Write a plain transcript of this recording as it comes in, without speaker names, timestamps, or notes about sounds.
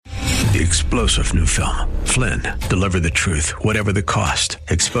The explosive new film, Flynn, deliver the truth, whatever the cost,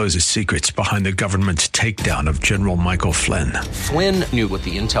 exposes secrets behind the government's takedown of General Michael Flynn. Flynn knew what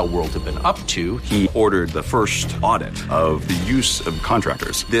the intel world had been up to. He ordered the first audit of the use of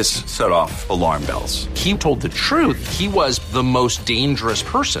contractors. This set off alarm bells. He told the truth. He was the most dangerous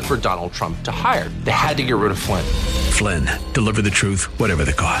person for Donald Trump to hire. They had to get rid of Flynn. Flynn, deliver the truth, whatever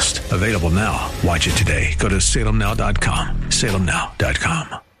the cost. Available now. Watch it today. Go to salemnow.com.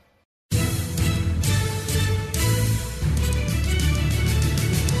 salemnow.com.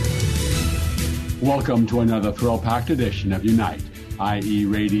 Welcome to another thrill-packed edition of Unite, i.e.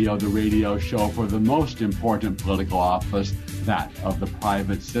 Radio, the radio show for the most important political office, that of the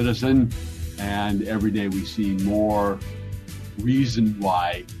private citizen. And every day we see more reason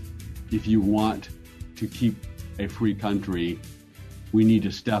why, if you want to keep a free country, we need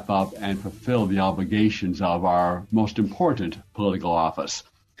to step up and fulfill the obligations of our most important political office.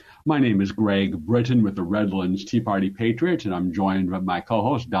 My name is Greg Britton with the Redlands Tea Party Patriot, and I'm joined by my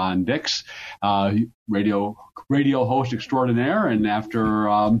co-host, Don Dix, radio host extraordinaire. And after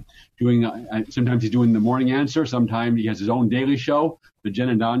sometimes he's doing the morning answer, sometimes he has his own daily show, the Jen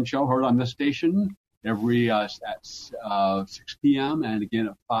and Don Show, heard on this station every at 6 p.m. and again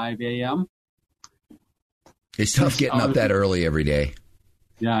at 5 a.m. It's tough getting up that early every day.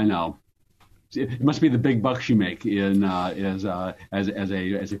 Yeah, I know. It must be the big bucks you make in as a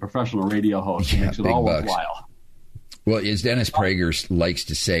professional radio host. It makes it all worthwhile. Well, as Dennis Prager likes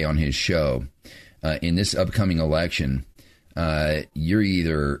to say on his show, in this upcoming election, you're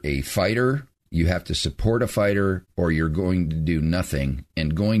either a fighter, you have to support a fighter, or you're going to do nothing.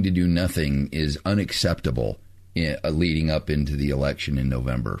 And going to do nothing is unacceptable leading up into the election in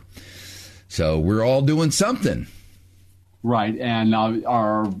November. So we're all doing something. Right. And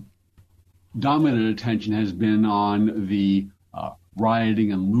our dominant attention has been on the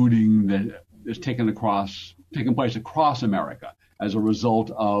rioting and looting that is taking place across America as a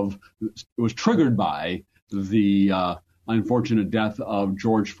result of, it was triggered by the unfortunate death of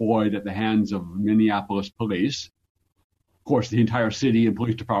George Floyd at the hands of Minneapolis police. Of course, the entire city and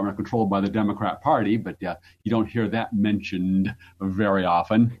police department are controlled by the Democrat Party, but you don't hear that mentioned very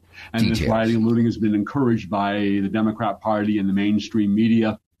often. And Details. This rioting and looting has been encouraged by the Democrat Party and the mainstream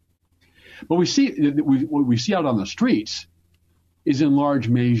media. But what we see out on the streets is in large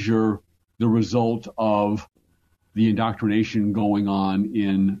measure the result of the indoctrination going on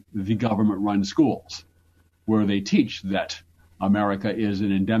in the government-run schools, where they teach that America is an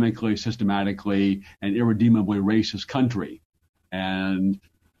endemically, systematically, and irredeemably racist country, and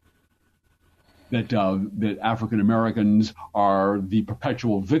that African Americans are the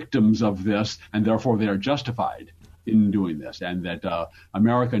perpetual victims of this, and therefore they are justified in doing this, and that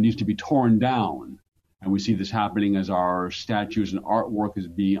America needs to be torn down. And we see this happening as our statues and artwork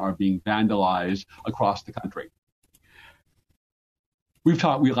are being vandalized across the country.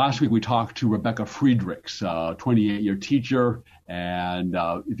 Last week we talked to Rebecca Friedrichs, a 28-year teacher, and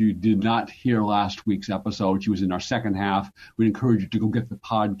if you did not hear last week's episode, she was in our second half. We'd encourage you to go get the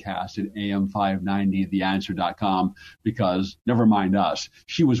podcast at am590theanswer.com, because never mind us,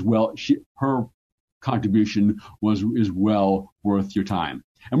 her contribution is well worth your time.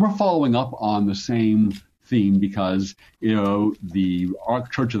 And we're following up on the same theme because, the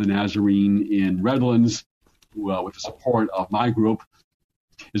Ark Church of the Nazarene in Redlands, with the support of my group,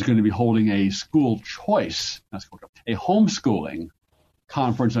 is going to be holding a homeschooling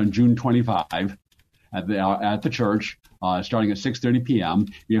conference on June 25 at the church, starting at 6:30 p.m.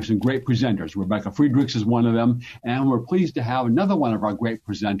 We have some great presenters. Rebecca Friedrichs is one of them, and we're pleased to have another one of our great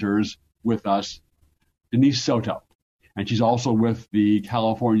presenters with us, Denise Soto. And she's also with the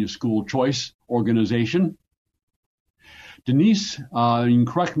California School Choice Organization. Denise, you can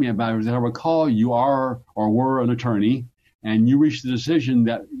correct me about it, as I recall, you are or were an attorney, and you reached the decision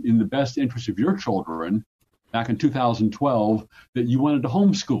that in the best interest of your children, back in 2012, that you wanted to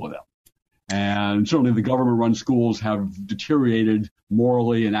homeschool them. And certainly the government-run schools have deteriorated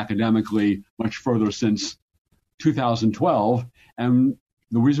morally and academically much further since 2012. And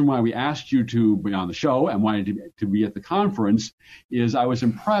the reason why we asked you to be on the show and wanted to be at the conference is I was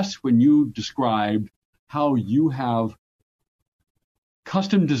impressed when you described how you have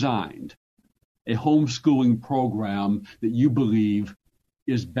custom designed a homeschooling program that you believe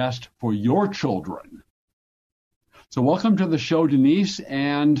is best for your children. So welcome to the show, Denise.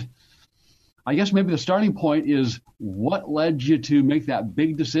 And I guess maybe the starting point is what led you to make that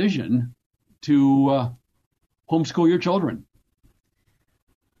big decision to homeschool your children?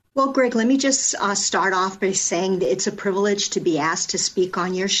 Well, Greg, let me just start off by saying that it's a privilege to be asked to speak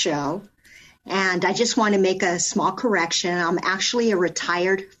on your show. And I just want to make a small correction. I'm actually a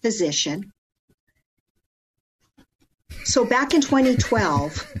retired physician. So back in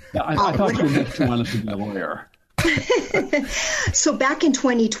 2012. I thought you next wanted to be a lawyer. So back in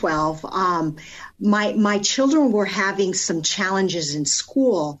 2012, my children were having some challenges in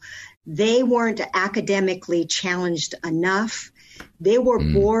school. They weren't academically challenged enough. They were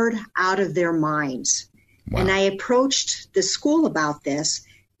bored out of their minds. Wow. And I approached the school about this,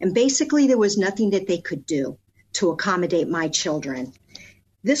 and basically there was nothing that they could do to accommodate my children.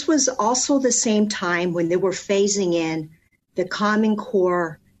 This was also the same time when they were phasing in the Common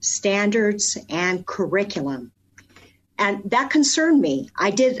Core standards and curriculum. And that concerned me.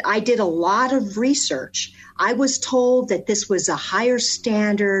 I did a lot of research. I was told that this was a higher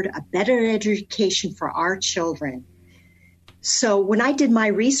standard, a better education for our children. So when I did my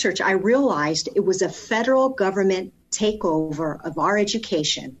research, I realized it was a federal government takeover of our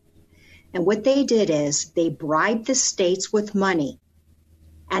education. And what they did is they bribed the states with money.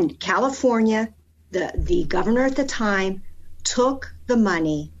 And California, the governor at the time, took the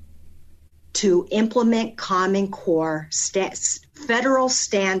money to implement Common Core federal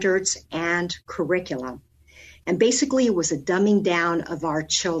standards and curriculum. And basically, it was a dumbing down of our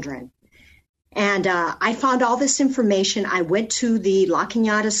children. And I found all this information. I went to the La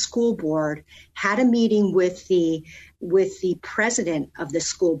Cañada School Board, had a meeting with the president of the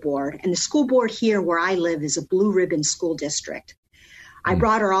school board. And the school board here where I live is a blue ribbon school district. I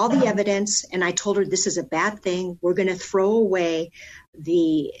brought her all the evidence, and I told her this is a bad thing. We're going to throw away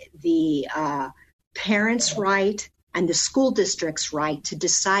the parents' right and the school district's right to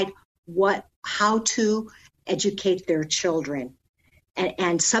decide how to educate their children,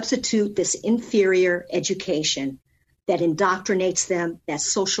 and substitute this inferior education that indoctrinates them, that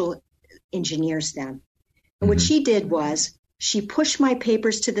social engineers them. And what she did was she pushed my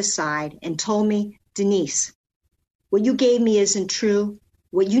papers to the side and told me, Denise, what you gave me isn't true.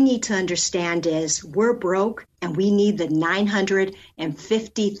 What you need to understand is we're broke and we need the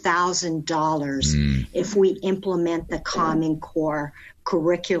 $950,000 if we implement the Common Core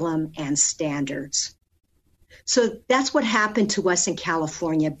curriculum and standards. So that's what happened to us in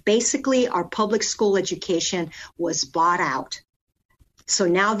California. Basically, our public school education was bought out. So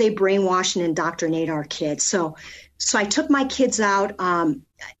now they brainwash and indoctrinate our kids. So I took my kids out. I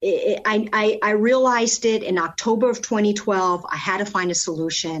realized it in October of 2012. I had to find a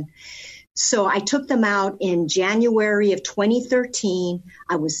solution. So I took them out in January of 2013.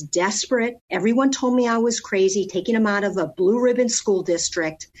 I was desperate. Everyone told me I was crazy, taking them out of a blue ribbon school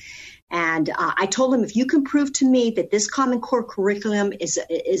district. And I told them, if you can prove to me that this Common Core curriculum is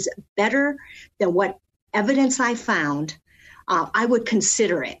better than what evidence I found, I would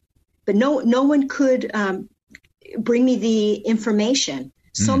consider it. But no one could bring me the information.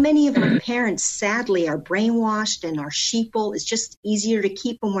 So many of our parents, sadly, are brainwashed and are sheeple. It's just easier to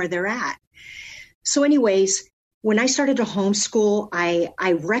keep them where they're at. So anyways, when I started to homeschool,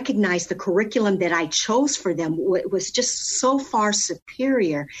 I recognized the curriculum that I chose for them was just so far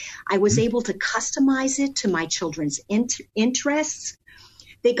superior. I was able to customize it to my children's interests.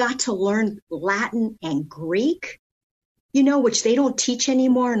 They got to learn Latin and Greek, which they don't teach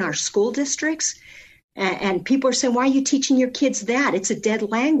anymore in our school districts. And people are saying, why are you teaching your kids that? It's a dead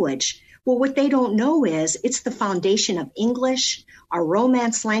language. Well, what they don't know is it's the foundation of English, our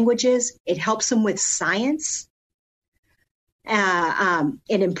Romance languages. It helps them with science.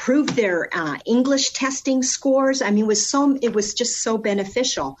 It improved their English testing scores. I mean, it was just so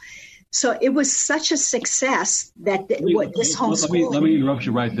beneficial. So it was such a success that this homeschool. Let me interrupt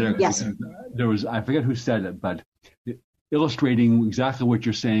you right there. Yes. There was, I forget who said it, but illustrating exactly what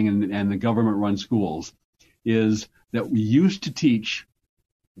you're saying and the government-run schools is that we used to teach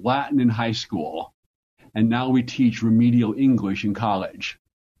Latin in high school, and now we teach remedial English in college.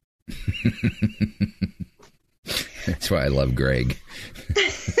 That's why I love Greg.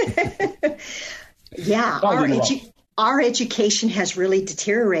 Yeah, our education has really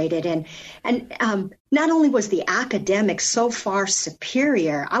deteriorated, and not only was the academics so far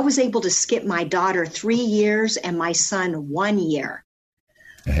superior, I was able to skip my daughter 3 years and my son 1 year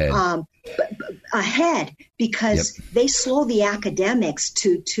ahead because they slow the academics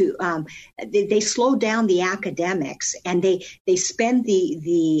they slow down the academics, and they spend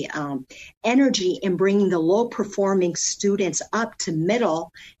the energy in bringing the low performing students up to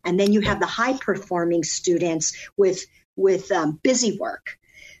middle, and then you have the high performing students with busy work.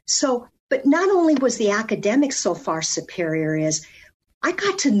 So, but not only was the academics so far superior, is I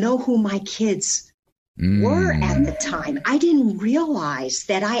got to know who my kids were at the time. I didn't realize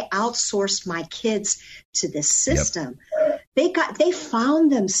that I outsourced my kids to the system. They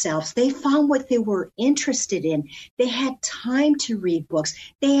found themselves. They found what they were interested in. They had time to read books.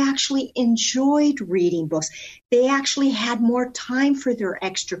 They actually enjoyed reading books. They actually had more time for their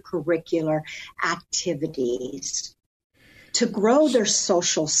extracurricular activities to grow their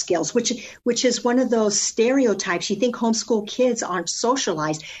social skills, which is one of those stereotypes. You think homeschool kids aren't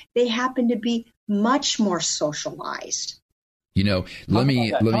socialized. They happen to be much more socialized. You know, let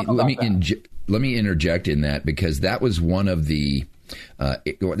me interject in that, because that was one of the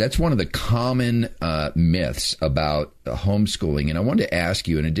that's one of the common myths about homeschooling. And I wanted to ask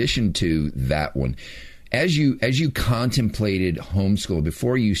you, in addition to that one, as you contemplated homeschool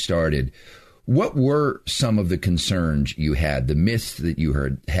before you started, what were some of the concerns you had, the myths that you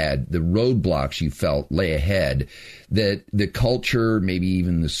had, the roadblocks you felt lay ahead that the culture, maybe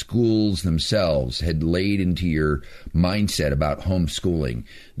even the schools themselves, had laid into your mindset about homeschooling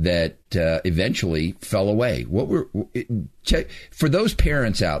that eventually fell away? What were, for those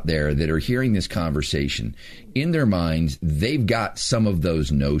parents out there that are hearing this conversation, in their minds, they've got some of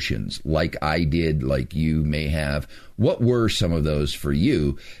those notions, like I did, like you may have. What were some of those for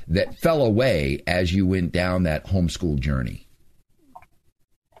you that fell away as you went down that homeschool journey?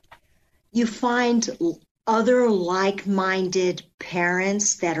 You find other like-minded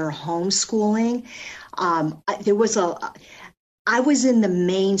parents that are homeschooling. I was in the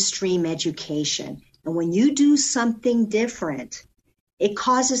mainstream education, and when you do something different, it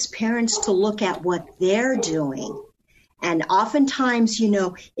causes parents to look at what they're doing. And oftentimes,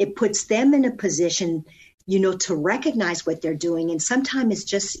 it puts them in a position, to recognize what they're doing. And sometimes it's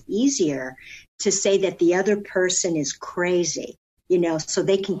just easier to say that the other person is crazy, so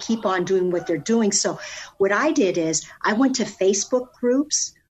they can keep on doing what they're doing. So what I did is I went to Facebook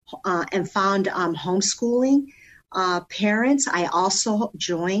groups and found homeschooling parents. I also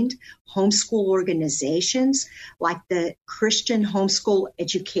joined homeschool organizations like the Christian Homeschool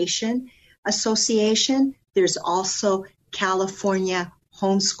Education Association. There's also California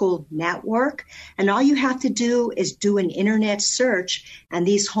Homeschool Network. And all you have to do is do an internet search, and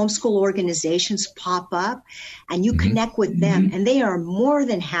these homeschool organizations pop up, and you connect with them, and they are more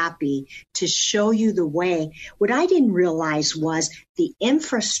than happy to show you the way. What I didn't realize was the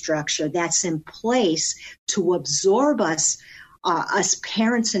infrastructure that's in place to absorb us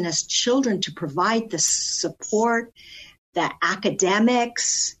parents and us children, to provide the support, the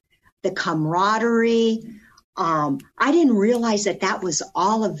academics, the camaraderie. I didn't realize that was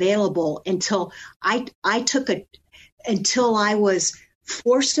all available until until I was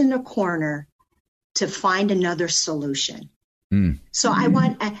forced in a corner to find another solution. So I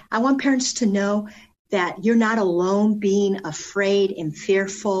want parents to know that you're not alone being afraid and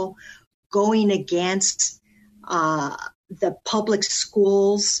fearful, going against the public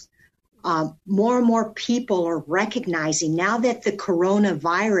schools. More and more people are recognizing now that the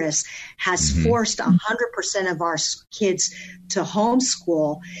coronavirus has forced 100% of our kids to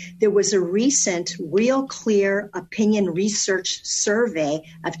homeschool. There was a recent Real Clear Opinion Research survey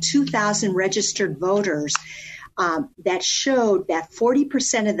of 2,000 registered voters that showed that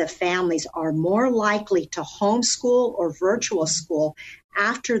 40% of the families are more likely to homeschool or virtual school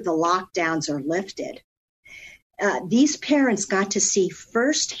after the lockdowns are lifted. These parents got to see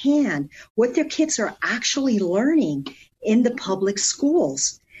firsthand what their kids are actually learning in the public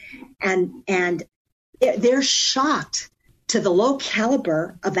schools. And they're shocked to the low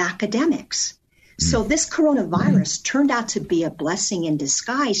caliber of academics. So this coronavirus turned out to be a blessing in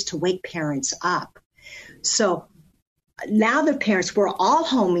disguise to wake parents up. So now the parents, we're all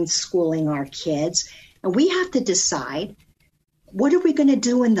homeschooling our kids, and we have to decide, what are we going to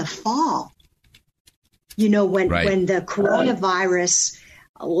do in the fall? When the coronavirus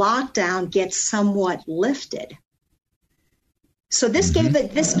lockdown gets somewhat lifted. So this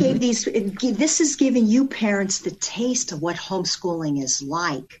is giving you parents the taste of what homeschooling is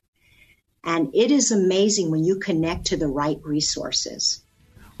like. And it is amazing when you connect to the right resources.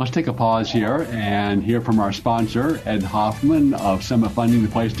 Let's take a pause here and hear from our sponsor, Ed Hoffman of Summit Funding, the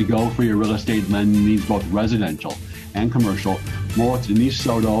place to go for your real estate lending needs, both residential and commercial. More with Denise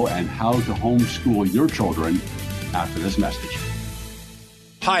Soto and how to homeschool your children after this message.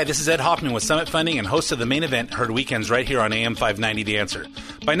 Hi, this is Ed Hoffman with Summit Funding and host of The Main Event, heard weekends right here on AM 590 The Answer.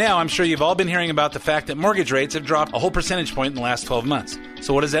 By now, I'm sure you've all been hearing about the fact that mortgage rates have dropped a whole percentage point in the last 12 months.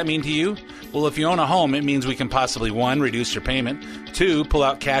 So what does that mean to you? Well, if you own a home, it means we can possibly 1, reduce your payment, 2, pull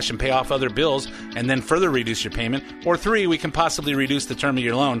out cash and pay off other bills and then further reduce your payment, or 3, we can possibly reduce the term of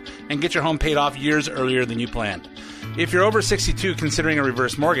your loan and get your home paid off years earlier than you planned. If you're over 62 considering a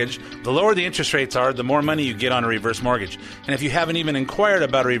reverse mortgage, the lower the interest rates are, the more money you get on a reverse mortgage. And if you haven't even inquired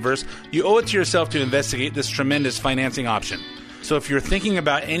about a reverse, you owe it to yourself to investigate this tremendous financing option. So if you're thinking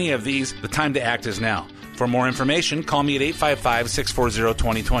about any of these, the time to act is now. For more information, call me at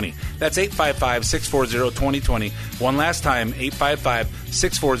 855-640-2020. That's 855-640-2020. One last time,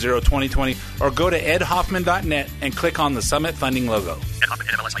 855-640-2020. Or go to edhoffman.net and click on the Summit Funding logo. Ed Hoffman,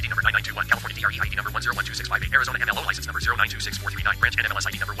 NMLS ID number 9921, California DRE ID number 1012658, Arizona MLO license number 0926439, branch NMLS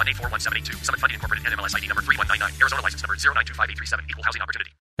ID number 1841782, Summit Funding Incorporated NMLS ID number 3199, Arizona license number 0925837, equal housing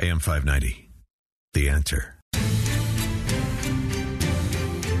opportunity. AM 590, The Answer.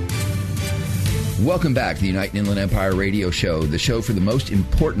 Welcome back to the United Inland Empire Radio Show, the show for the most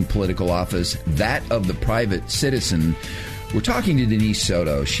important political office, that of the private citizen. We're talking to Denise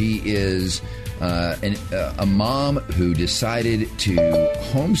Soto. She is a mom who decided to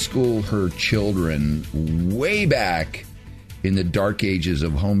homeschool her children way back in the dark ages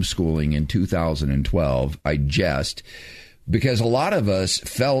of homeschooling in 2012. I jest. Because a lot of us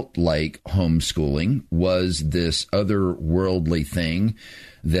felt like homeschooling was this otherworldly thing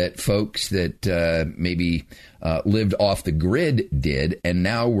that folks that maybe lived off the grid did, and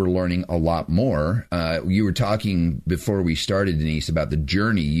now we're learning a lot more. You were talking before we started, Denise, about the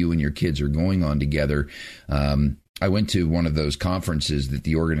journey you and your kids are going on together. I went to one of those conferences that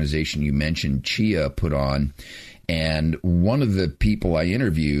the organization you mentioned, CHIA, put on. And one of the people I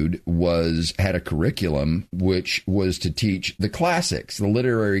interviewed had a curriculum which was to teach the classics, the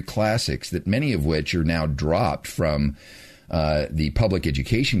literary classics, that many of which are now dropped from the public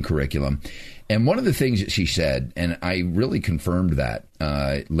education curriculum. And one of the things that she said, and I really confirmed that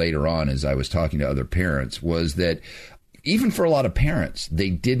later on as I was talking to other parents, was that even for a lot of parents, they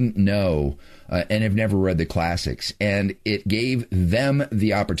didn't know and have never read the classics. And it gave them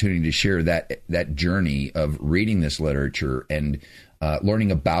the opportunity to share that journey of reading this literature and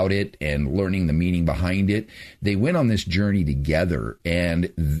learning about it and learning the meaning behind it. They went on this journey together.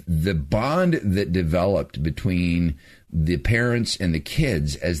 And the bond that developed between the parents and the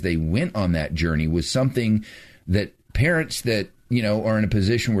kids as they went on that journey was something that parents that, are in a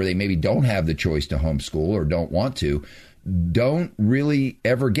position where they maybe don't have the choice to homeschool or don't want to, don't really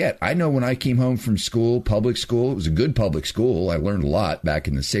ever get. I know when I came home from school, public school, it was a good public school. I learned a lot back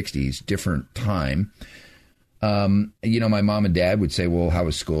in the 60s, different time. My mom and dad would say, well, how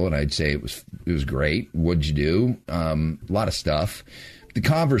was school? And I'd say it was great. What'd you do? A lot of stuff. The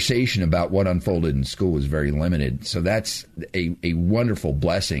conversation about what unfolded in school was very limited. So that's a wonderful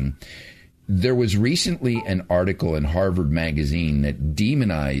blessing. There was recently an article in Harvard Magazine that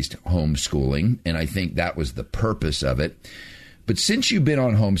demonized homeschooling, and I think that was the purpose of it. But since you've been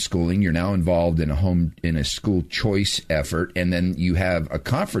on homeschooling, you're now involved in a school choice effort, and then you have a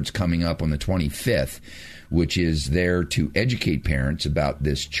conference coming up on the 25th, which is there to educate parents about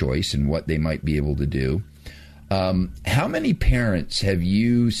this choice and what they might be able to do. How many parents have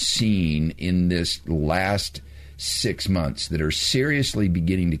you seen in this last 6 months that are seriously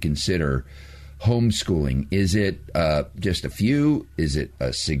beginning to consider homeschooling? Is it just a few? Is it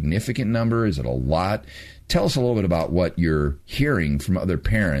a significant number? Is it a lot? Tell us a little bit about what you're hearing from other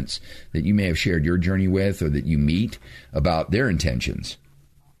parents that you may have shared your journey with or that you meet about their intentions.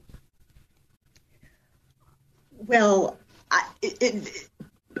 Well,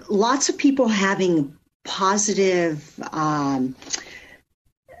 lots of people having positive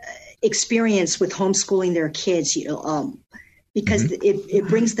experience with homeschooling their kids, because it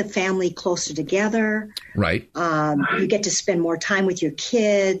brings the family closer together. Right. You get to spend more time with your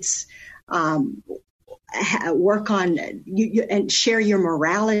kids, work on and share your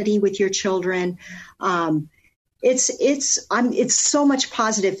morality with your children. It's so much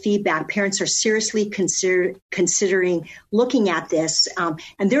positive feedback. Parents are seriously considering looking at this,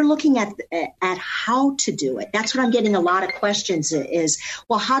 and they're looking at how to do it. That's what I'm getting a lot of questions is,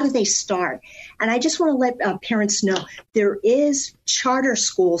 well, how do they start? And I just want to let parents know there is charter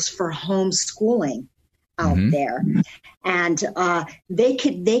schools for homeschooling out there. And they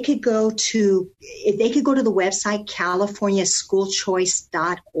could go to the website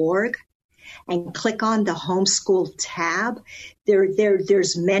californiaschoolchoice.org and click on the homeschool tab.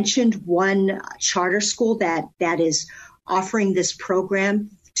 There's mentioned one charter school that is offering this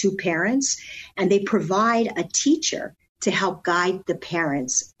program to parents, and they provide a teacher to help guide the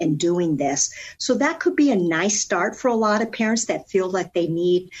parents in doing this. So that could be a nice start for a lot of parents that feel like they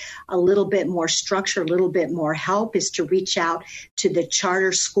need a little bit more structure, a little bit more help, is to reach out to the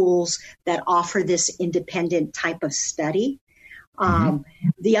charter schools that offer this independent type of study.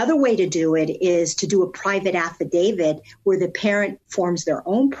 The other way to do it is to do a private affidavit where the parent forms their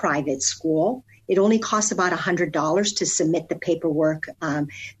own private school It only costs about $100 to submit the paperwork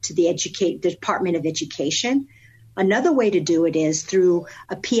to the Department of Education. Another way to do it is through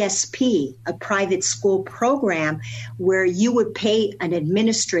a PSP, a private school program, where you would pay an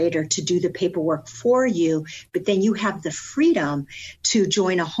administrator to do the paperwork for you, but then you have the freedom to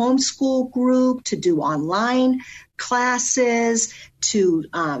join a homeschool group, to do online classes,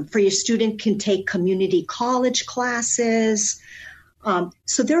 for your student can take community college classes.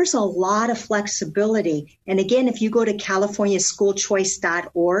 So there's a lot of flexibility. And again, if you go to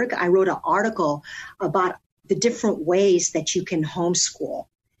californiaschoolchoice.org, I wrote an article about the different ways that you can homeschool.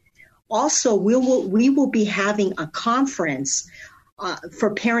 Also, we will be having a conference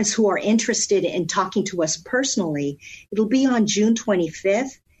for parents who are interested in talking to us personally. It'll be on June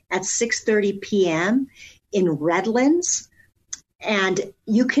 25th at 6:30 p.m. in Redlands. And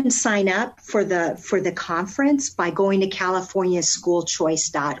you can sign up for the conference by going to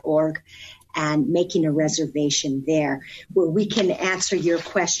californiaschoolchoice.org and making a reservation there, where we can answer your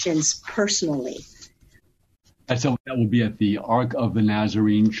questions personally. So that will be at the Ark of the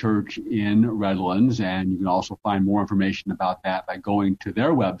Nazarene Church in Redlands, and you can also find more information about that by going to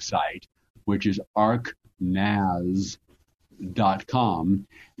their website, which is arknaz.com.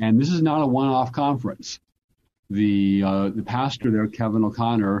 And this is not a one-off conference. The pastor there, Kevin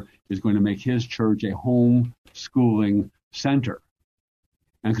O'Connor, is going to make his church a homeschooling center.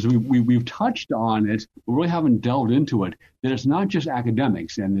 And because we've touched on it, we really haven't delved into it, that it's not just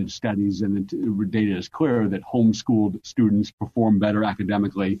academics, and the studies and the data is clear that homeschooled students perform better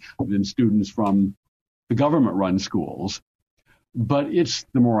academically than students from the government-run schools. But it's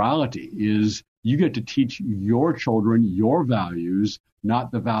the morality, is you get to teach your children your values,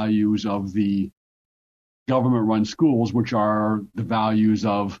 not the values of the government-run schools, which are the values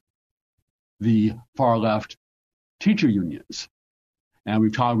of the far-left teacher unions. And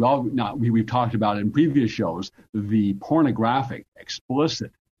we've talked about it in previous shows, the pornographic,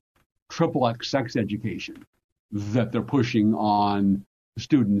 explicit, triple X sex education that they're pushing on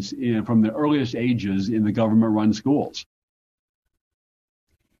students from the earliest ages in the government-run schools.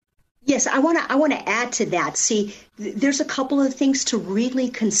 Yes, I want to add to that. See, there's a couple of things to really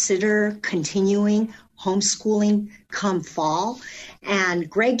consider continuing homeschooling come fall. And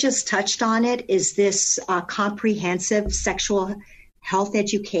Greg just touched on it, is this comprehensive sexual health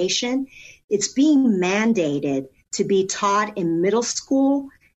education. It's being mandated to be taught in middle school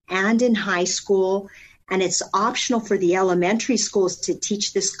and in high school, and it's optional for the elementary schools to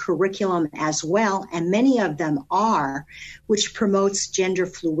teach this curriculum as well, and many of them are, which promotes gender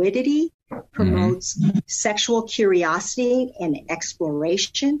fluidity, promotes sexual curiosity and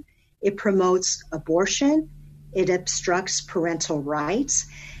exploration. It promotes abortion. It obstructs parental rights.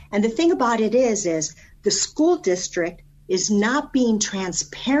 And the thing about it is the school district is not being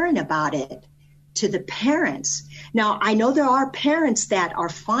transparent about it to the parents. Now, I know there are parents that are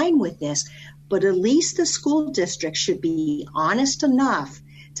fine with this, but at least the school district should be honest enough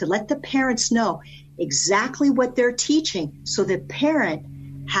to let the parents know exactly what they're teaching, so the parent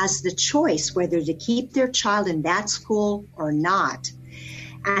has the choice whether to keep their child in that school or not.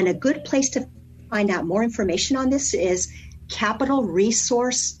 And a good place to find out more information on this is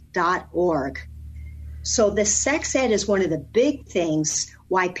capitalresource.org. So the sex ed is one of the big things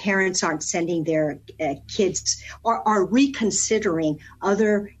why parents aren't sending their kids or are reconsidering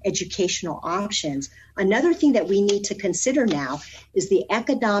other educational options. Another thing that we need to consider now is the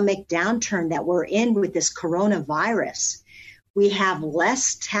economic downturn that we're in with this coronavirus. We have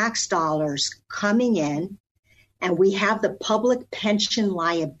less tax dollars coming in, and we have the public pension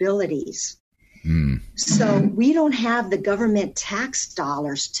liabilities. So we don't have the government tax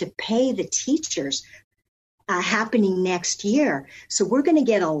dollars to pay the teachers happening next year. So we're going to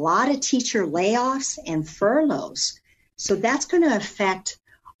get a lot of teacher layoffs and furloughs. So that's going to affect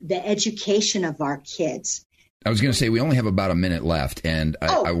the education of our kids. I was going to say, we only have about a minute left, and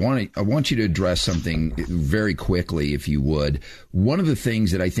I want you to address something very quickly, if you would. One of the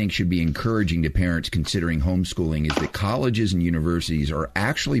things that I think should be encouraging to parents considering homeschooling is that colleges and universities are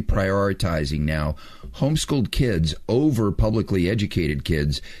actually prioritizing now homeschooled kids over publicly educated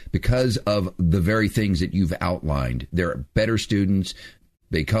kids because of the very things that you've outlined. They're better students.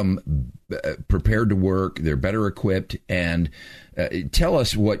 They come prepared to work. They're better equipped. And tell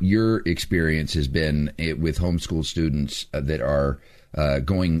us what your experience has been with homeschool students that are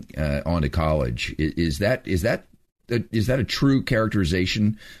going on to college. Is that a true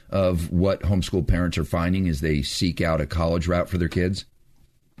characterization of what homeschool parents are finding as they seek out a college route for their kids?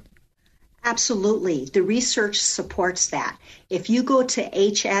 Absolutely. The research supports that. If you go to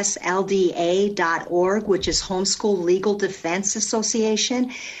hslda.org, which is Homeschool Legal Defense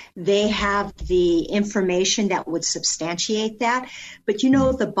Association, they have the information that would substantiate that. But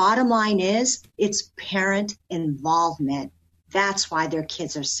the bottom line is it's parent involvement. That's why their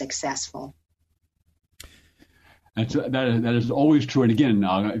kids are successful. That is always true. And again,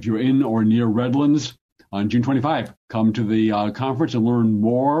 if you're in or near Redlands, on June 25, come to the conference and learn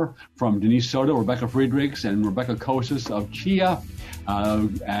more from Denise Soto, Rebecca Friedrichs, and Rebecca Kosis of CHIA,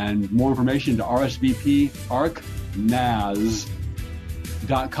 and more information to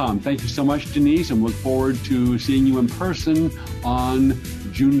rsvparknaz.com. Thank you so much, Denise, and look forward to seeing you in person on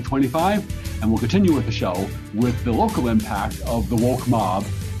June 25. And we'll continue with the show with the local impact of the woke mob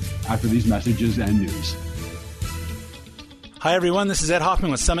after these messages and news. Hi, everyone. This is Ed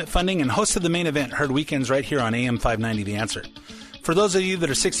Hoffman with Summit Funding and host of The Main Event, heard weekends right here on AM 590 The Answer. For those of you that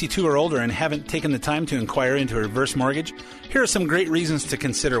are 62 or older and haven't taken the time to inquire into a reverse mortgage, here are some great reasons to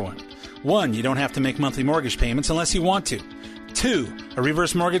consider one. 1, you don't have to make monthly mortgage payments unless you want to. 2, a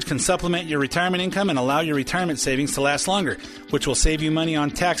reverse mortgage can supplement your retirement income and allow your retirement savings to last longer, which will save you money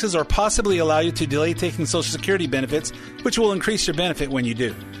on taxes or possibly allow you to delay taking Social Security benefits, which will increase your benefit when you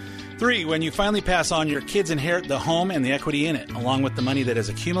do. 3, when you finally pass on, your kids inherit the home and the equity in it, along with the money that has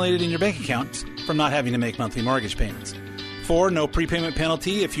accumulated in your bank accounts from not having to make monthly mortgage payments. 4, no prepayment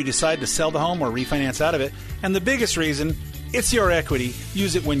penalty if you decide to sell the home or refinance out of it. And the biggest reason, it's your equity.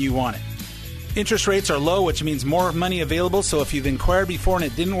 Use it when you want it. Interest rates are low, which means more money available, so if you've inquired before and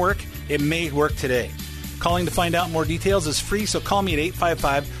it didn't work, it may work today. Calling to find out more details is free, so call me at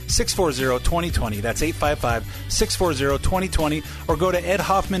 855-640-2020. That's 855-640-2020, or go to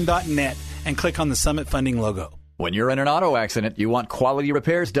edhoffman.net and click on the Summit Funding logo. When you're in an auto accident, you want quality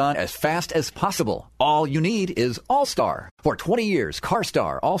repairs done as fast as possible. All you need is All-Star. For 20 years,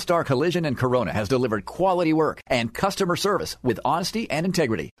 CarStar, All-Star Collision, and Corona has delivered quality work and customer service with honesty and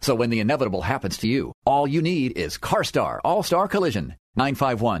integrity. So when the inevitable happens to you, all you need is CarStar, All-Star Collision.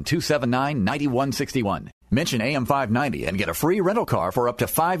 951-279-9161. Mention AM 590 and get a free rental car for up to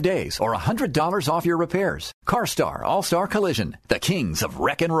 5 days or $100 off your repairs. CarStar All-Star Collision, the kings of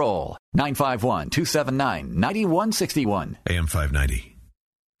wreck and roll. 951-279-9161. AM 590,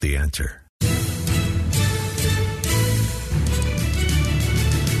 The Answer.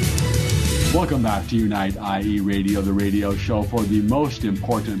 Welcome back to Unite IE Radio, the radio show for the most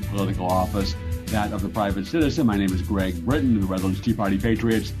important political office, that of the private citizen. My name is Greg Britton of the Redlands Tea Party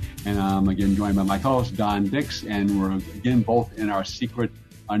Patriots, and I'm again joined by my co-host, Don Dix, and we're again both in our secret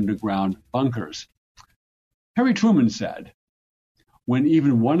underground bunkers. Harry Truman said, "When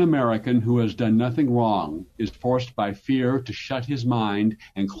even one American who has done nothing wrong is forced by fear to shut his mind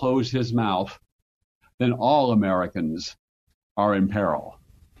and close his mouth, then all Americans are in peril."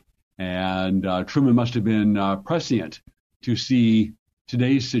 And Truman must have been prescient to see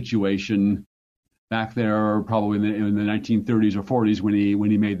today's situation back there, probably in the 1930s or 40s when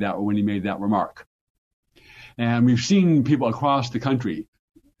he made that remark. And we've seen people across the country,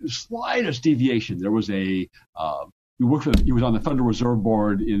 slightest deviation. There was he was on the Federal Reserve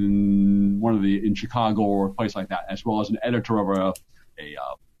Board in Chicago or a place like that, as well as an editor of a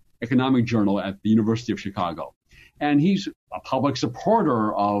economic journal at the University of Chicago. And he's a public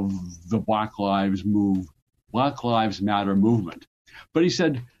supporter of the Black Lives Matter movement. But he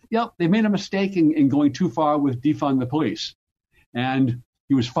said, yep, they made a mistake in going too far with defund the police. And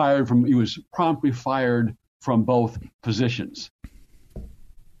he was promptly fired from both positions.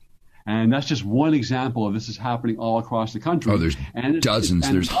 And that's just one example of this is happening all across the country. Oh, there's dozens.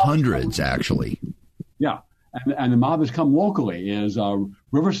 There's hundreds, actually. Yeah. And the mob has come locally. Is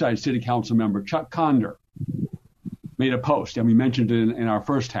Riverside City Council member Chuck Conder made a post, and we mentioned it in our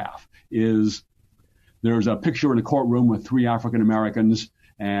first half, is there's a picture in a courtroom with 3 African Americans,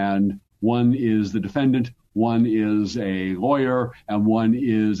 and one is the defendant, one is a lawyer, and one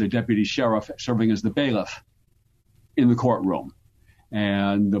is a deputy sheriff serving as the bailiff in the courtroom.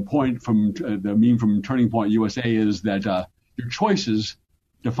 And the meme from Turning Point USA is that your choices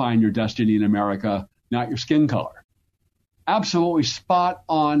define your destiny in America, not your skin color. Absolutely spot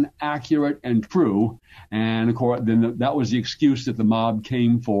on, accurate, and true. And of course, then that was the excuse that the mob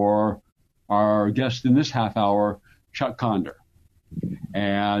came for our guest in this half hour, Chuck Conder.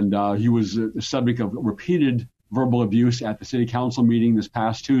 And he was the subject of repeated verbal abuse at the city council meeting this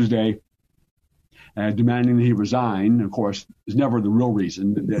past Tuesday, demanding that he resign. Of course, is never the real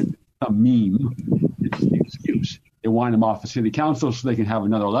reason. That a meme. It's the excuse. They want him off the city council so they can have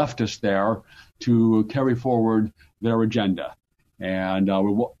another leftist there to carry forward their agenda. And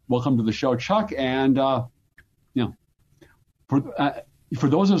welcome to the show, Chuck. And for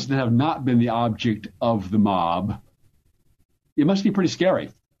those of us that have not been the object of the mob, it must be pretty scary.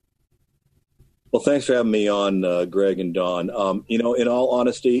 Well, thanks for having me on, Greg and Don. In all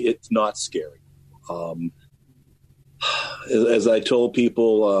honesty, it's not scary. As I told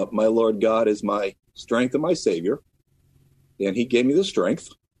people, my Lord God is my strength and my Savior, and He gave me the strength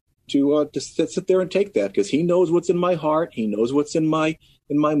to sit there and take that, because He knows what's in my heart. He knows what's in my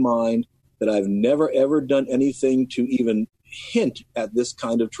mind, that I've never, ever done anything to even hint at this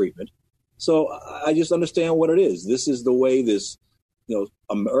kind of treatment. So I just understand what it is. This is the way this,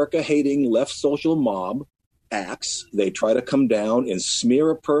 America-hating left social mob acts. They try to come down and smear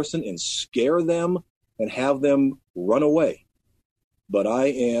a person and scare them and have them run away. But I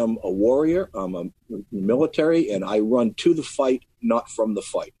am a warrior. I'm a military, and I run to the fight, not from the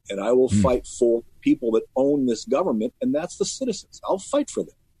fight. And I will fight for people that own this government, and that's the citizens. I'll fight for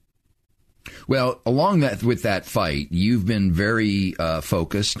them. Well, with that fight, you've been very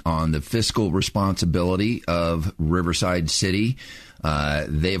focused on the fiscal responsibility of Riverside City.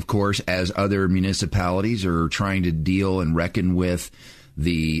 They, of course, as other municipalities, are trying to deal and reckon with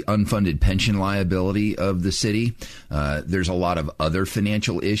the unfunded pension liability of the city. There's a lot of other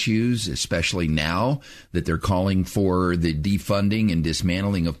financial issues, especially now that they're calling for the defunding and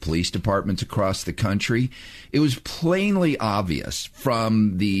dismantling of police departments across the country. It was plainly obvious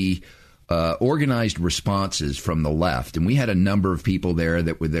from the organized responses from the left, and we had a number of people there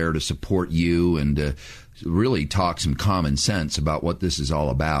that were there to support you and to really talk some common sense about what this is all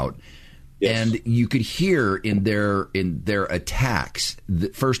about. Yes. And you could hear in their attacks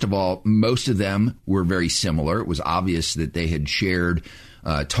that, first of all, most of them were very similar. It was obvious that they had shared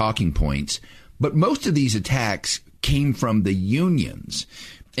talking points, but most of these attacks came from the unions.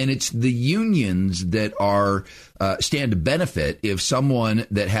 And it's the unions that are stand to benefit if someone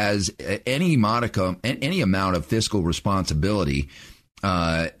that has any modicum, any amount of fiscal responsibility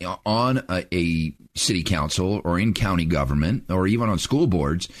on a city council or in county government or even on school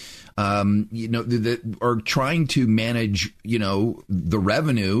boards, that are trying to manage, the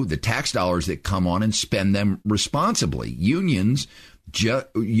revenue, the tax dollars that come on, and spend them responsibly. Unions,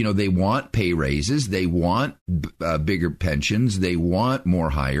 they want pay raises, they want bigger pensions, they want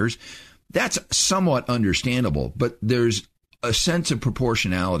more hires. That's somewhat understandable, but there's a sense of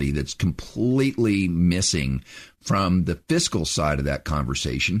proportionality that's completely missing from the fiscal side of that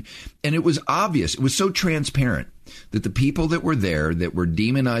conversation. And it was obvious, it was so transparent that the people that were there that were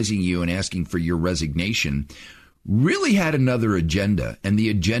demonizing you and asking for your resignation really had another agenda. And the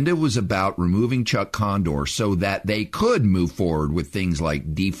agenda was about removing Chuck Condor so that they could move forward with things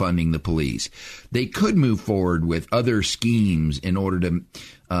like defunding the police. They could move forward with other schemes in order to,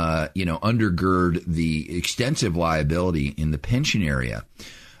 undergird the extensive liability in the pension area.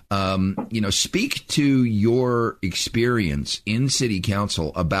 Speak to your experience in city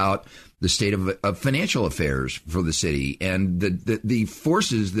council about the state of financial affairs for the city and the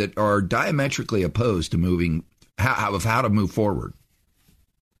forces that are diametrically opposed to how to move forward.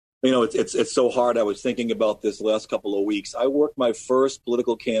 It's so hard. I was thinking about this last couple of weeks. I worked my first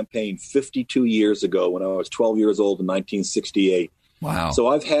political campaign 52 years ago when I was 12 years old in 1968. Wow. So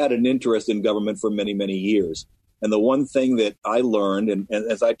I've had an interest in government for many, many years. And the one thing that I learned, and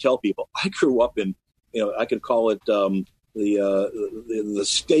as I tell people, I grew up in, I could call it the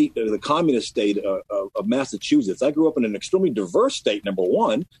state, the communist state of Massachusetts. I grew up in an extremely diverse state, number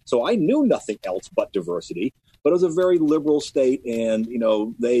one, so I knew nothing else but diversity. But it was a very liberal state, and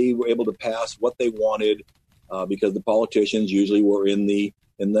they were able to pass what they wanted because the politicians usually were in the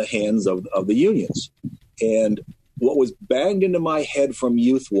hands of the unions. And what was banged into my head from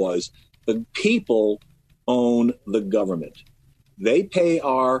youth was the people own the government. They pay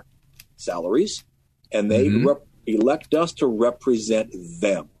our salaries, and they elect us to represent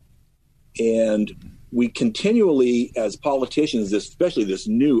them. And we continually, as politicians, especially this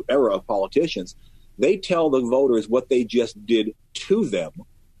new era of politicians, they tell the voters what they just did to them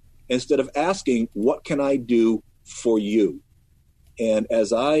instead of asking, what can I do for you? And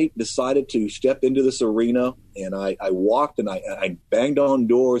as I decided to step into this arena and I walked and I banged on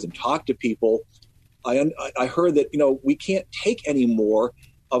doors and talked to people, I heard that, we can't take any more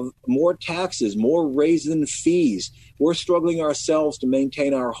taxes, more raises and fees. We're struggling ourselves to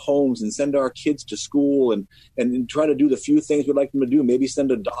maintain our homes and send our kids to school and try to do the few things we'd like them to do. Maybe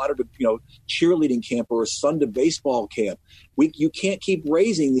send a daughter to, cheerleading camp or a son to baseball camp. You can't keep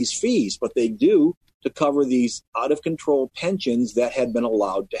raising these fees, but they do to cover these out of control pensions that had been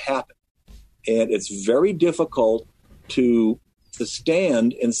allowed to happen. And it's very difficult to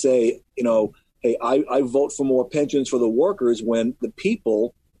stand and say, hey, I vote for more pensions for the workers when the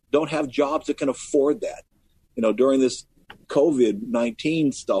people don't have jobs that can afford that. During this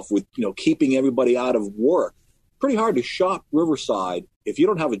COVID-19 stuff with, keeping everybody out of work, pretty hard to shop Riverside if you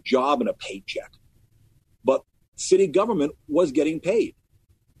don't have a job and a paycheck. But city government was getting paid.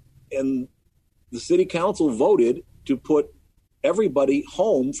 And the city council voted to put everybody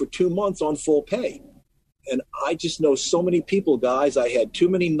home for 2 months on full pay. And I just know so many people, guys. I had too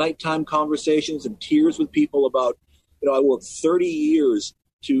many nighttime conversations and tears with people about, I worked 30 years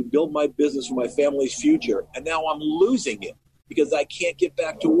to build my business for my family's future, and now I'm losing it because I can't get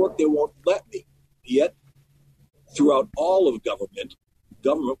back to work. They won't let me. Yet, throughout all of government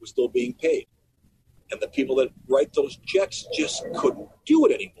was still being paid. And the people that write those checks just couldn't do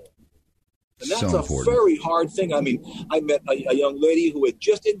it anymore. And that's a very hard thing. I mean, I met a young lady who had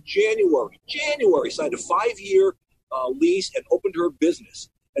just in January signed a 5-year lease and opened her business.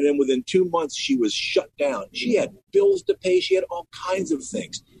 And then within 2 months, she was shut down. She had bills to pay. She had all kinds of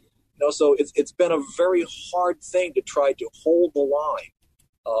things. So it's been a very hard thing to try to hold the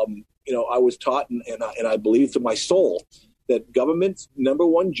line. I was taught, and I believe to my soul, that government's number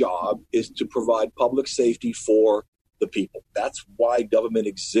one job is to provide public safety for the people. That's why government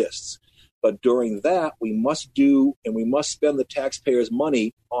exists. But during that, we must spend the taxpayers'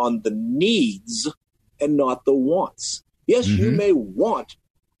 money on the needs and not the wants. Yes, you may want,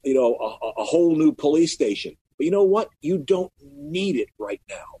 a whole new police station. But you know what? You don't need it right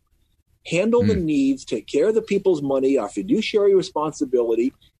now. Handle the needs, take care of the people's money, our fiduciary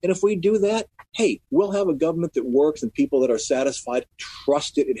responsibility. And if we do that, hey, we'll have a government that works and people that are satisfied,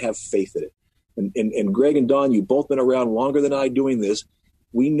 trust it, and have faith in it. And Greg and Don, you've both been around longer than I doing this.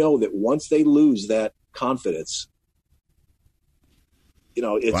 We know that once they lose that confidence,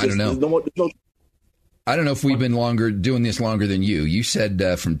 it's I don't know. I don't know if we've been doing this longer than you. You said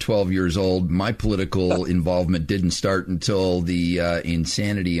from 12 years old. My political involvement didn't start until the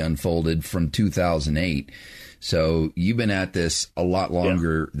insanity unfolded from 2008. So you've been at this a lot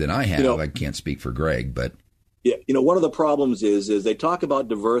longer than I have. I can't speak for Greg, but. Yeah, one of the problems is they talk about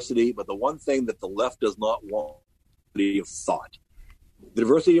diversity, but the one thing that the left does not want is diversity of thought. The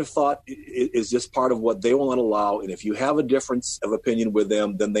diversity of thought is just part of what they will not allow. And if you have a difference of opinion with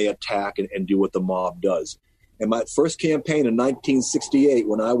them, then they attack and do what the mob does. And my first campaign in 1968,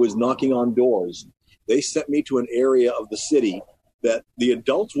 when I was knocking on doors, they sent me to an area of the city that the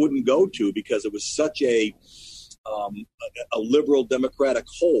adults wouldn't go to because it was such a liberal Democratic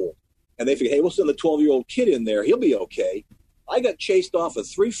hole. And they figured, hey, we'll send the 12-year-old kid in there. He'll be okay. I got chased off of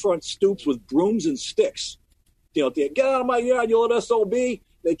 3 front stoops with brooms and sticks. Get out of my yard, you little SOB.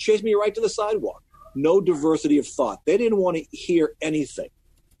 They chased me right to the sidewalk. No diversity of thought. They didn't want to hear anything.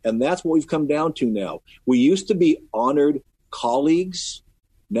 And that's what we've come down to now. We used to be honored colleagues.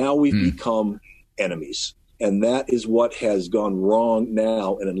 Now we've become enemies. And that is what has gone wrong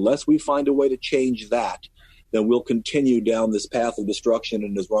now. And unless we find a way to change that, then we'll continue down this path of destruction.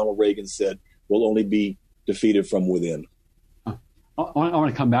 And as Ronald Reagan said, we'll only be defeated from within. I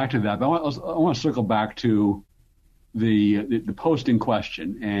want to come back to that, but I want to circle back to the post in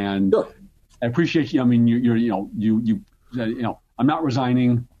question, and sure. I appreciate you. I mean, you I'm not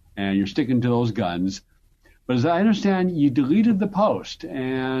resigning, and you're sticking to those guns. But as I understand, you deleted the post,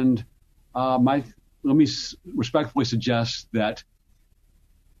 and let me respectfully suggest that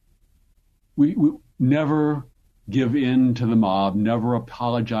we never give in to the mob, never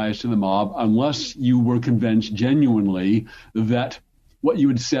apologize to the mob, unless you were convinced genuinely that what you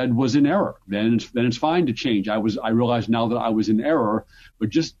had said was in error. Then it's fine to change. I realize now that I was in error, but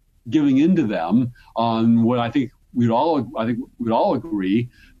just giving in to them on what I think we'd all agree,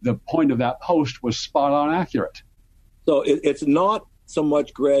 the point of that post was spot on accurate. So it's not so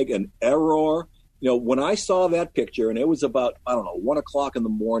much, Greg, an error. When I saw that picture, and it was about, 1 o'clock in the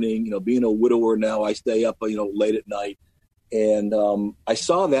morning, being a widower now, I stay up, late at night. And I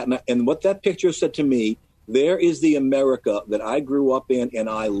saw that, and what that picture said to me, there is the America that I grew up in and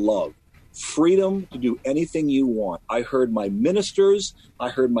I love. Freedom to do anything you want. I heard my ministers, I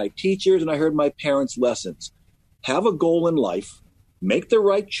heard my teachers, and I heard my parents' lessons. Have a goal in life, make the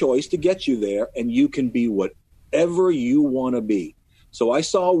right choice to get you there, and you can be whatever you want to be. So I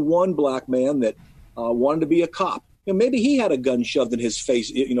saw one black man that wanted to be a cop. Maybe he had a gun shoved in his face,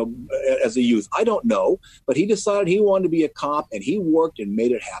 as a youth. I don't know. But he decided he wanted to be a cop, and he worked and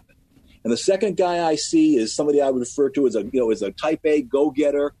made it happen. And the second guy I see is somebody I would refer to as a type A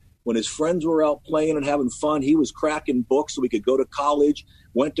go-getter. When his friends were out playing and having fun, he was cracking books so he could go to college,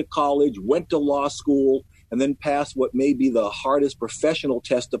 went to law school, and then passed what may be the hardest professional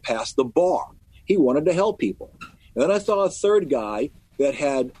test to pass, the bar. He wanted to help people. And then I saw a third guy that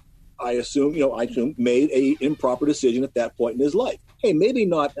had, I assume, made a improper decision at that point in his life. Hey, maybe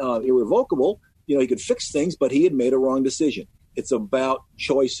not irrevocable, he could fix things, but he had made a wrong decision. It's about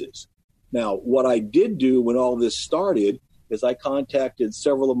choices. Now, what I did do when all this started is I contacted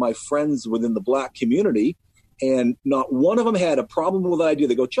several of my friends within the black community, and not one of them had a problem with the idea.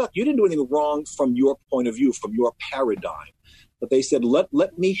 They go, Chuck, you didn't do anything wrong from your point of view, from your paradigm. But they said,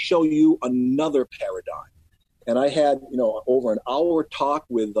 let me show you another paradigm. And I had, over an hour talk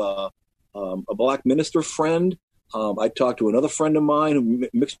with a black minister friend. I talked to another friend of mine, who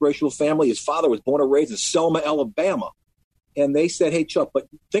mixed racial family. His father was born and raised in Selma, Alabama. And they said, hey, Chuck, but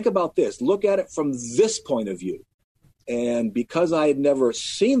think about this. Look at it from this point of view. And because I had never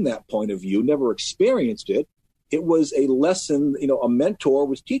seen that point of view, never experienced it, it was a lesson, a mentor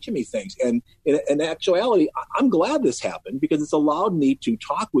was teaching me things. And in actuality, I'm glad this happened because it's allowed me to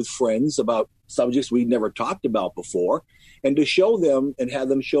talk with friends about subjects we'd never talked about before and to show them and have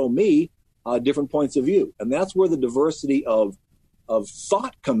them show me different points of view. And that's where the diversity of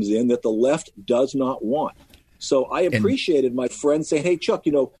thought comes in that the left does not want. So I appreciated my friend saying, hey, Chuck,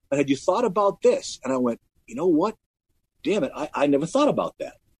 had you thought about this? And I went, you know what? Damn it, I never thought about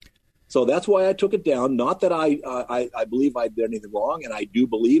that. So that's why I took it down. Not that I believe I did anything wrong, and I do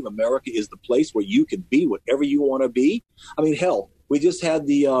believe America is the place where you can be whatever you want to be. I mean, hell, we just had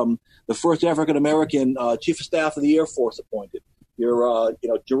the first African-American Chief of Staff of the Air Force appointed. You're,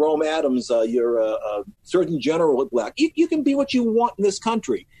 Jerome Adams, you're a Surgeon General at Black. You can be what you want in this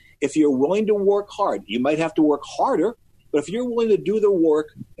country. If you're willing to work hard, you might have to work harder, but if you're willing to do the work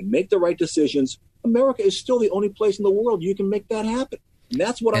and make the right decisions, America is still the only place in the world you can make that happen. And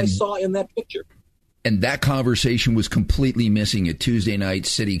that's what I saw in that picture. And that conversation was completely missing at Tuesday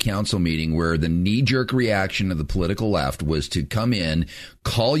night's city council meeting, where the knee-jerk reaction of the political left was to come in,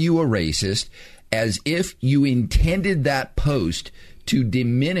 call you a racist, as if you intended that post to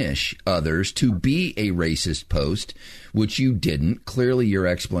diminish others, to be a racist post, which you didn't. Clearly your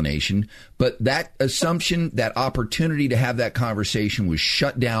explanation. But that assumption, that opportunity to have that conversation was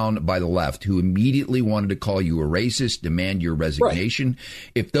shut down by the left, who immediately wanted to call you a racist, demand your resignation.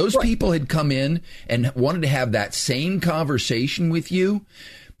 Right. If those people had come in and wanted to have that same conversation with you,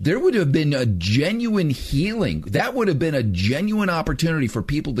 there would have been a genuine healing. That would have been a genuine opportunity for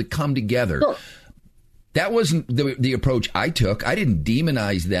people to come together. Sure. That wasn't the approach I took. I didn't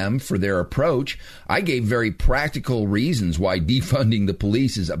demonize them for their approach. I gave very practical reasons why defunding the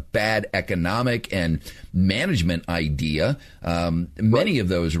police is a bad economic and management idea, many of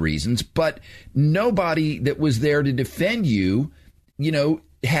those reasons. But nobody that was there to defend you,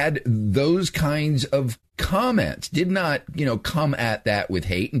 had those kinds of comments, did not, come at that with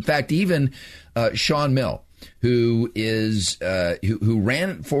hate. In fact, even Sean Mill, who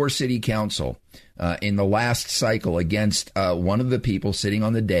ran for city council in the last cycle against one of the people sitting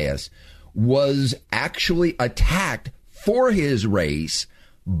on the dais, was actually attacked for his race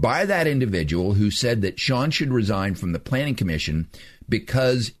by that individual who said that Sean should resign from the planning commission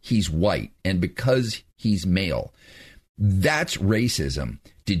because he's white and because he's male. That's racism.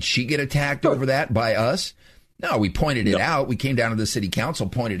 Did she get attacked over that by us? No, we pointed it out. We came down to the city council,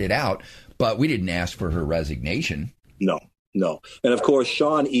 pointed it out, but we didn't ask for her resignation. No. And of course,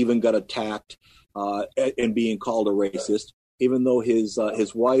 Sean even got attacked and being called a racist, even though his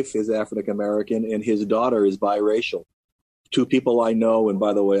wife is African-American and his daughter is biracial. Two people I know, and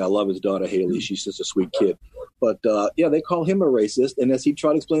by the way, I love his daughter, Haley. She's just a sweet kid. But, they call him a racist. And as he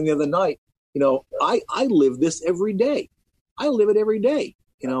tried to explain the other night, I live this every day. I live it every day.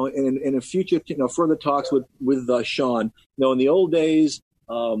 And in future, further talks with Sean, in the old days,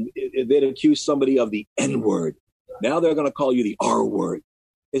 they'd accuse somebody of the N-word. Now they're going to call you the R-word.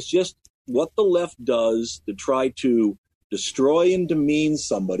 It's just what the left does to try to destroy and demean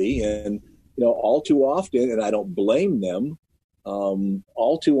somebody. And, all too often, and I don't blame them,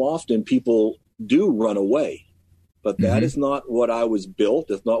 all too often people do run away. But that is not what I was built.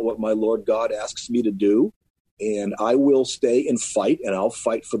 It's not what my Lord God asks me to do. And I will stay and fight, and I'll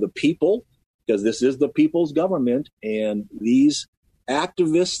fight for the people, because this is the people's government. And these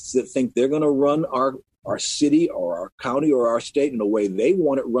activists that think they're going to run our city or our county or our state in the way they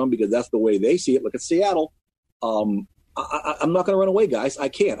want it run, because that's the way they see it. Look at Seattle. I'm not going to run away, guys. I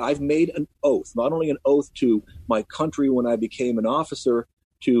can't. I've made an oath, not only an oath to my country when I became an officer,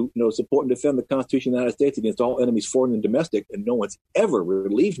 to support and defend the Constitution of the United States against all enemies, foreign and domestic, and no one's ever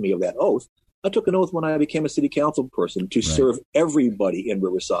relieved me of that oath. I took an oath when I became a city council person to serve everybody in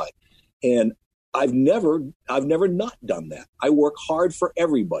Riverside. And I've never not done that. I work hard for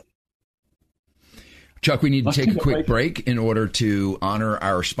everybody. Chuck, we need to take a quick break in order to honor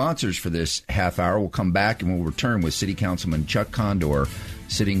our sponsors for this half hour. We'll come back and we'll return with City Councilman Chuck Condor,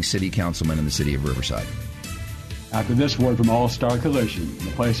 sitting city councilman in the city of Riverside. After this word from All Star Collision,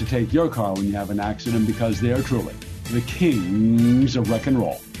 the place to take your car when you have an accident, because they are truly the kings of wreck and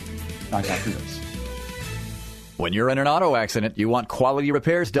roll. Back after this. When you're in an auto accident, you want quality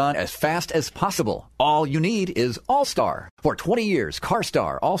repairs done as fast as possible. All you need is All-Star. For 20 years,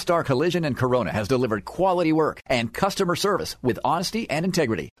 CarStar, All-Star Collision, and Corona has delivered quality work and customer service with honesty and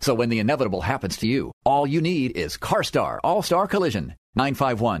integrity. So when the inevitable happens to you, all you need is CarStar, All-Star Collision.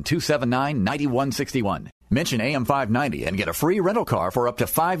 951-279-9161. Mention AM590 and get a free rental car for up to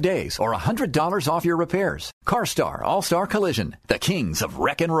 5 days or $100 off your repairs. CarStar All-Star Collision, the kings of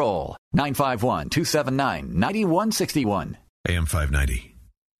wreck and roll. 951-279-9161. AM590,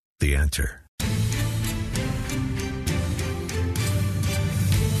 The Answer.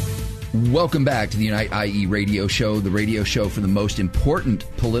 Welcome back to the Unite IE radio show, the radio show for the most important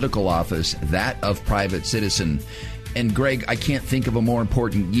political office, that of private citizen. And Greg, I can't think of a more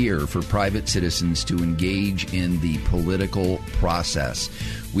important year for private citizens to engage in the political process.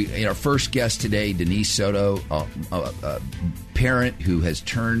 Our first guest today, Denise Soto, a parent who has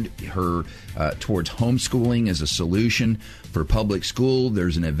turned her towards homeschooling as a solution for public school.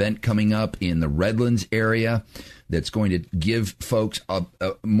 There's an event coming up in the Redlands area that's going to give folks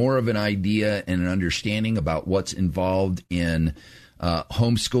more of an idea and an understanding about what's involved in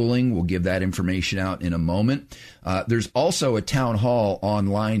homeschooling. We'll give that information out in a moment. There's also a town hall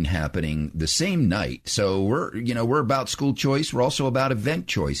online happening the same night. So we're about school choice. We're also about event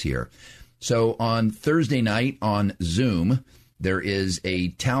choice here. So on Thursday night on Zoom, there is a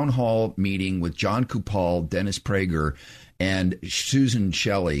town hall meeting with John Kupal, Dennis Prager, and Susan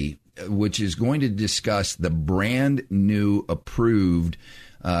Shelley, which is going to discuss the brand new approved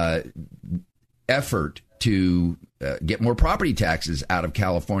effort to get more property taxes out of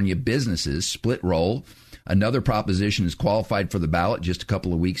California businesses, split roll. Another proposition is qualified for the ballot just a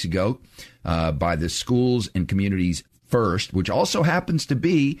couple of weeks ago by the Schools and Communities First, which also happens to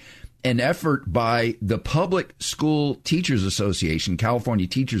be an effort by the Public School Teachers Association, California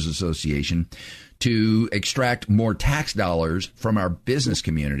Teachers Association, to extract more tax dollars from our business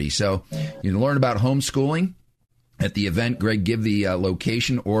community. So you can learn about homeschooling at the event. Greg, give the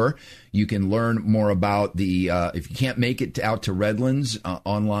location, or you can learn more about the, if you can't make it out to Redlands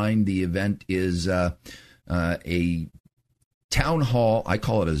online, the event is a town hall. I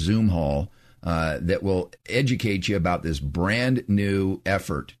call it a Zoom hall that will educate you about this brand new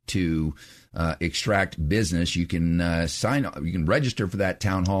effort to extract business. You can you can register for that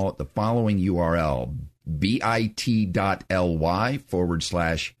town hall at the following URL, bit.ly/Town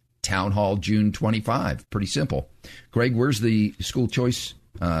Hall June 25. Pretty simple. Greg, where's the school choice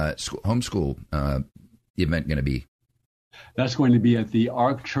homeschool event going to be? That's going to be at the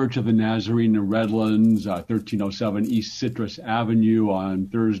Ark Church of the Nazarene in Redlands, 1307 East Citrus Avenue on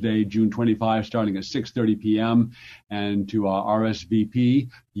Thursday, June 25, starting at 6:30 p.m. And to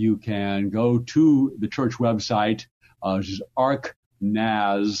RSVP, you can go to the church website, which is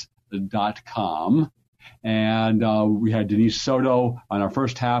arknaz.com. And we had Denise Soto on our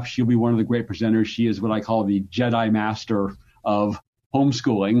first half. She'll be one of the great presenters. She is what I call the Jedi Master of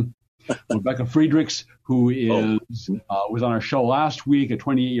homeschooling. Rebecca Friedrichs, who was on our show last week, a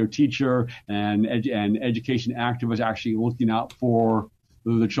 28-year teacher and education activist, actually looking out for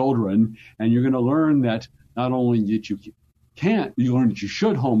the children. And you're going to learn that not only that you learn that you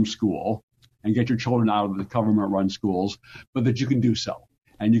should homeschool and get your children out of the government-run schools, but that you can do so.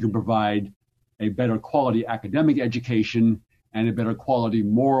 And you can provide a better quality academic education and a better quality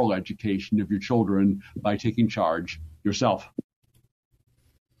moral education of your children by taking charge yourself.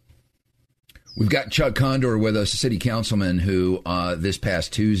 We've got Chuck Condor with us, a city councilman who this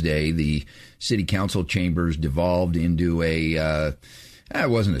past Tuesday, the city council chambers devolved into it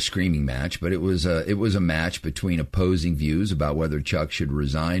wasn't a screaming match, but it was a match between opposing views about whether Chuck should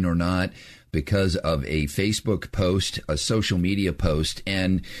resign or not because of a Facebook post, a social media post.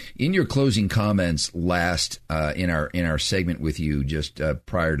 And in your closing comments last in our segment with you just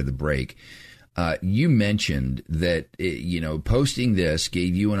prior to the break, you mentioned that, posting this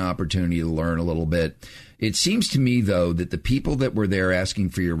gave you an opportunity to learn a little bit. It seems to me, though, that the people that were there asking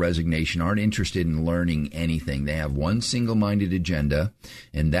for your resignation aren't interested in learning anything. They have one single-minded agenda,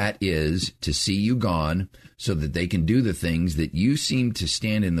 and that is to see you gone so that they can do the things that you seem to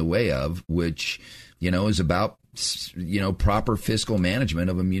stand in the way of, which, is about proper fiscal management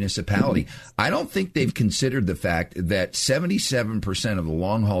of a municipality. I don't think they've considered the fact that 77% of the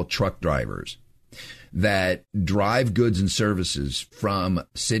long-haul truck drivers that drive goods and services from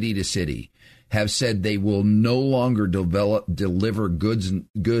city to city have said they will no longer deliver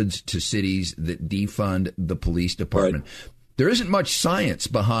goods to cities that defund the police department. Right. there isn't much science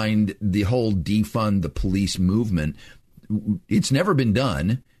behind the whole defund the police movement. It's never been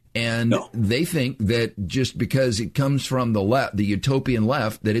done. And they think that just because it comes from the left, the utopian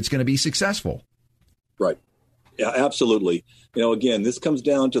left, that it's going to be successful. Right. Yeah, absolutely. Again, this comes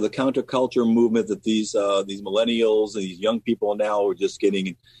down to the counterculture movement that these millennials and these young people now are just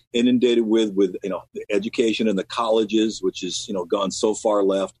getting inundated with the education in the colleges, which is gone so far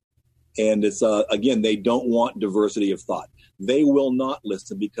left. And it's again, they don't want diversity of thought. They will not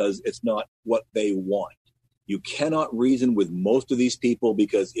listen because it's not what they want. You cannot reason with most of these people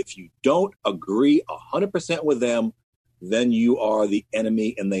because if you don't agree 100% with them, then you are the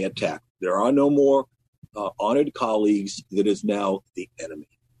enemy and they attack. There are no more honored colleagues. That is now the enemy.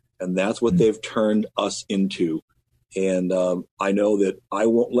 And that's what they've turned us into. And I know that I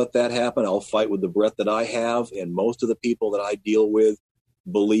won't let that happen. I'll fight with the breath that I have. And most of the people that I deal with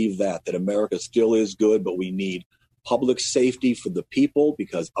believe that America still is good, but we need public safety for the people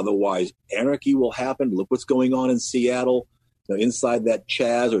because otherwise anarchy will happen. Look what's going on in Seattle. Inside that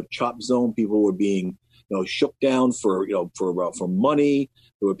Chaz or CHOP zone, people were being shook down for money.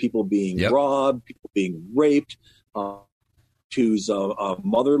 There were people being robbed, people being raped. Whose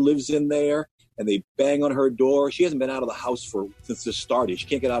mother lives in there, and they bang on her door. She hasn't been out of the house since this started. She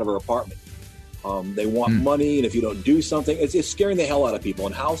can't get out of her apartment. They want money, and if you don't do something, it's scaring the hell out of people.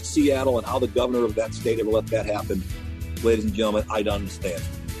 And how Seattle and how the governor of that state ever let that happen, ladies and gentlemen, I don't understand.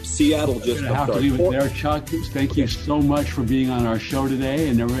 Seattle just have to leave it there, Chuck. Thank you so much for being on our show today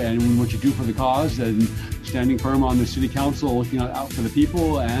and what you do for the cause and standing firm on the city council, looking out for the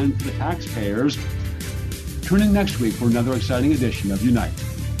people and for the taxpayers. Tune in next week for another exciting edition of Unite,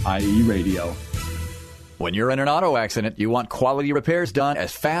 IE Radio. When you're in an auto accident, you want quality repairs done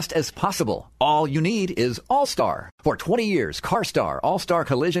as fast as possible. All you need is All-Star. For 20 years, CarStar, All-Star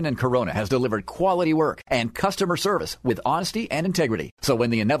Collision, and Corona has delivered quality work and customer service with honesty and integrity. So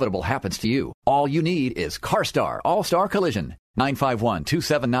when the inevitable happens to you, all you need is CarStar, All-Star Collision.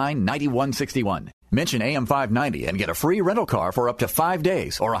 951-279-9161. Mention AM590 and get a free rental car for up to 5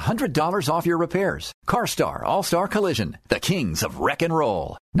 days or $100 off your repairs. CarStar All-Star Collision, the kings of wreck and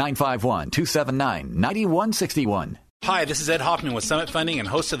roll. 951-279-9161. Hi, this is Ed Hoffman with Summit Funding and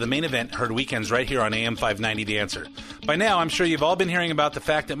host of The Main Event, heard weekends right here on AM 590 The Answer. By now, I'm sure you've all been hearing about the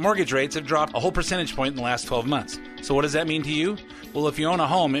fact that mortgage rates have dropped a whole percentage point in the last 12 months. So what does that mean to you? Well, if you own a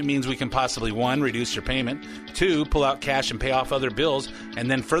home, it means we can possibly 1, reduce your payment, 2, pull out cash and pay off other bills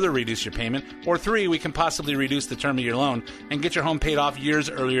and then further reduce your payment, or 3, we can possibly reduce the term of your loan and get your home paid off years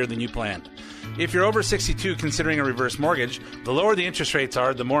earlier than you planned. If you're over 62 considering a reverse mortgage, the lower the interest rates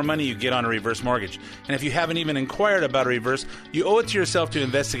are, the more money you get on a reverse mortgage. And if you haven't even inquired about a reverse, you owe it to yourself to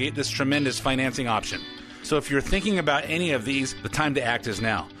investigate this tremendous financing option. So if you're thinking about any of these, the time to act is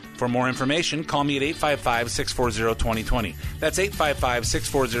now. For more information, call me at 855-640-2020. That's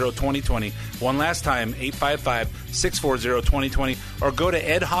 855-640-2020. One last time, 855-640-2020. Or go to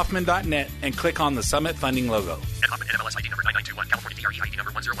edhoffman.net and click on the Summit Funding logo. Ed Hoffman, NMLS ID number 9921, California DRE ID number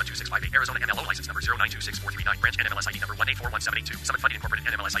 1012658, Arizona MLO license number 0926439, branch NMLS ID number 1841782, Summit Funding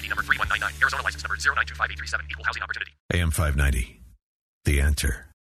Incorporated NMLS ID number 3199, Arizona license number 0925837, equal housing opportunity. AM 590, The Answer.